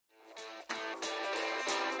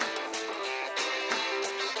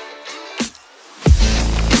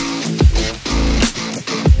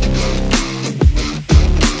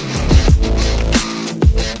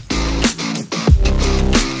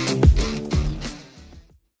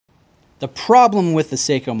The problem with the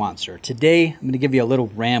Seiko Monster. Today, I'm going to give you a little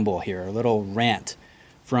ramble here, a little rant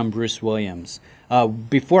from Bruce Williams.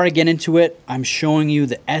 Before I get into it, I'm showing you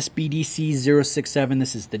the SBDC 067.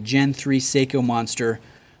 This is the Gen 3 Seiko Monster.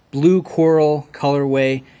 Blue coral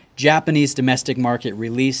colorway, Japanese domestic market,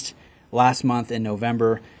 released last month in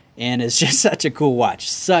November. And it's just such a cool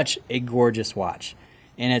watch. Such a gorgeous watch.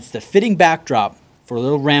 And it's the fitting backdrop for a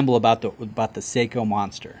little ramble about the Seiko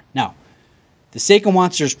Monster. Now, the Seiko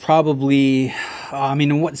Monster is probably,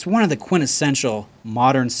 it's one of the quintessential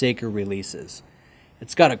modern Seiko releases.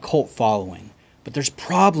 It's got a cult following, but there's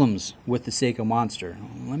problems with the Seiko Monster.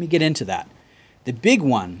 Let me get into that. The big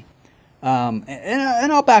one,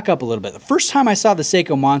 and I'll back up a little bit. The first time I saw the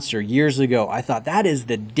Seiko Monster years ago, I thought that is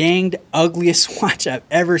the danged ugliest watch I've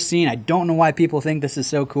ever seen. I don't know why people think this is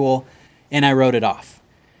so cool, and I wrote it off.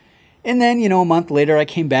 And then, a month later, I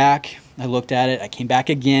came back. I looked at it. I came back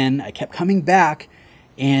again. I kept coming back.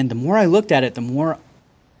 And the more I looked at it, the more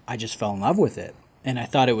I just fell in love with it. And I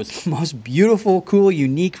thought it was the most beautiful, cool,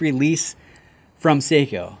 unique release from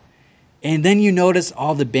Seiko. And then you notice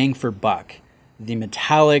all the bang for buck. The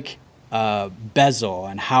metallic bezel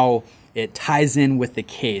and how it ties in with the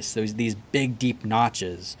case. These big, deep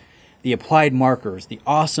notches. The applied markers. The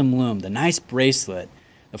awesome lume. The nice bracelet.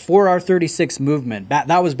 The 4R36 movement,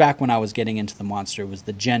 that was back when I was getting into the Monster. It was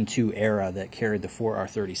the Gen 2 era that carried the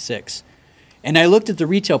 4R36. And I looked at the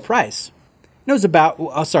retail price. It was about,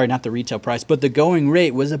 not the retail price, but the going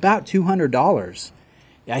rate was about $200.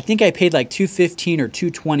 I think I paid like $215 or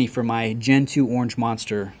 $220 for my Gen 2 Orange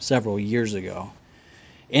Monster several years ago.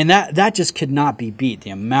 And that just could not be beat.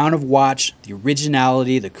 The amount of watch, the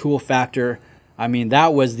originality, the cool factor.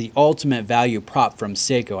 That was the ultimate value prop from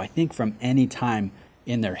Seiko, I think from any time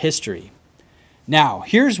in their history. Now,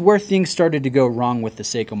 here's where things started to go wrong with the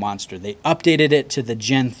Seiko Monster. They updated it to the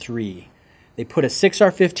Gen 3. They put a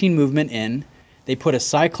 6R15 movement in, they put a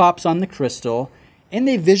Cyclops on the crystal, and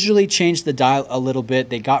they visually changed the dial a little bit.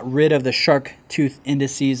 They got rid of the shark tooth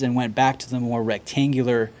indices and went back to the more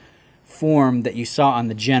rectangular form that you saw on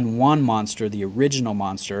the Gen 1 Monster, the original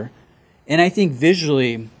Monster. And I think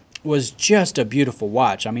visually was just a beautiful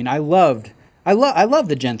watch. I love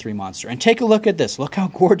the Gen 3 Monster. And take a look at this. Look how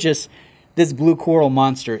gorgeous this blue coral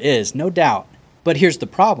Monster is, no doubt. But here's the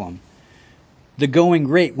problem. The going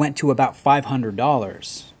rate went to about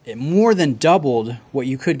 $500. It more than doubled what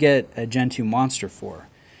you could get a Gen 2 Monster for.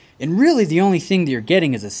 And really the only thing that you're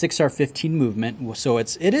getting is a 6R15 movement. So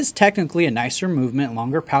it is technically a nicer movement,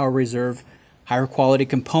 longer power reserve, higher quality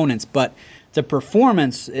components. But the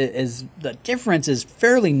performance the difference is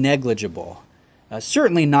fairly negligible.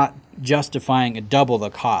 Certainly not justifying double the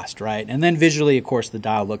cost, right? And then visually, of course, the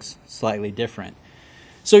dial looks slightly different.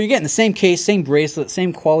 So you're getting the same case, same bracelet,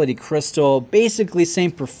 same quality crystal, basically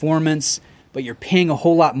same performance, but you're paying a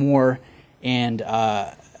whole lot more, and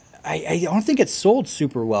I don't think it's sold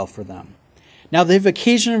super well for them. Now, they've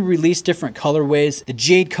occasionally released different colorways. The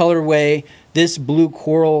jade colorway, this blue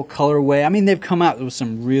coral colorway. They've come out with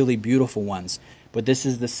some really beautiful ones, but this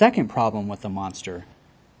is the second problem with the Monster.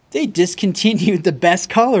 They discontinued the best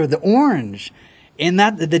color, the orange. And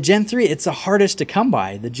the Gen 3, it's the hardest to come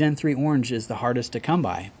by. The Gen 3 orange is the hardest to come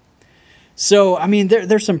by. So,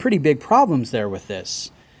 there's some pretty big problems there with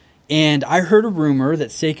this. And I heard a rumor that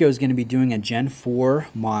Seiko is going to be doing a Gen 4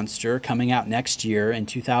 Monster coming out next year in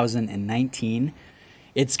 2019.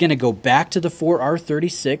 It's going to go back to the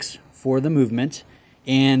 4R36 for the movement.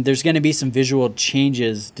 And there's going to be some visual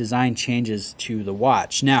changes, design changes to the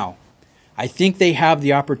watch. Now, I think they have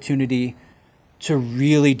the opportunity to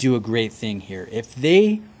really do a great thing here. If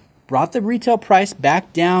they brought the retail price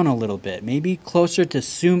back down a little bit, maybe closer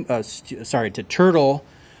to Turtle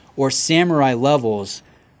or Samurai levels,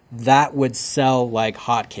 that would sell like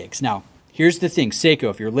hotcakes. Now, here's the thing, Seiko,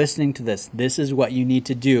 if you're listening to this, this is what you need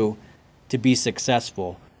to do to be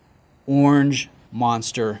successful. Orange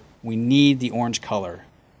Monster. We need the orange color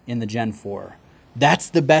in the Gen 4. That's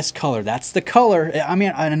the best color. That's the color. I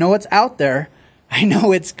know it's out there. I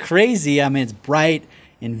know it's crazy. It's bright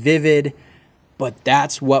and vivid, but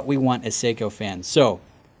that's what we want as Seiko fans. So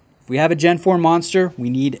if we have a Gen 4 Monster, we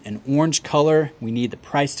need an orange color. We need the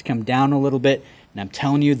price to come down a little bit. And I'm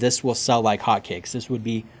telling you, this will sell like hotcakes. This would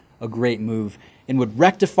be a great move and would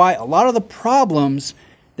rectify a lot of the problems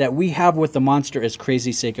that we have with the Monster as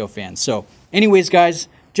crazy Seiko fans. So anyways, guys,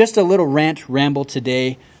 just a little ramble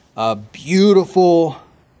today. A beautiful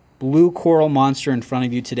blue coral Monster in front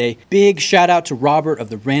of you today. Big shout out to Robert of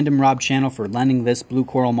the Random Rob channel for lending this blue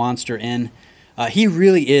coral Monster in. He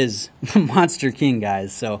really is the Monster King,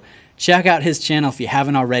 guys. So check out his channel if you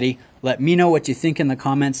haven't already. Let me know what you think in the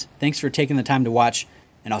comments. Thanks for taking the time to watch,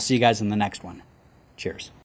 and I'll see you guys in the next one. Cheers.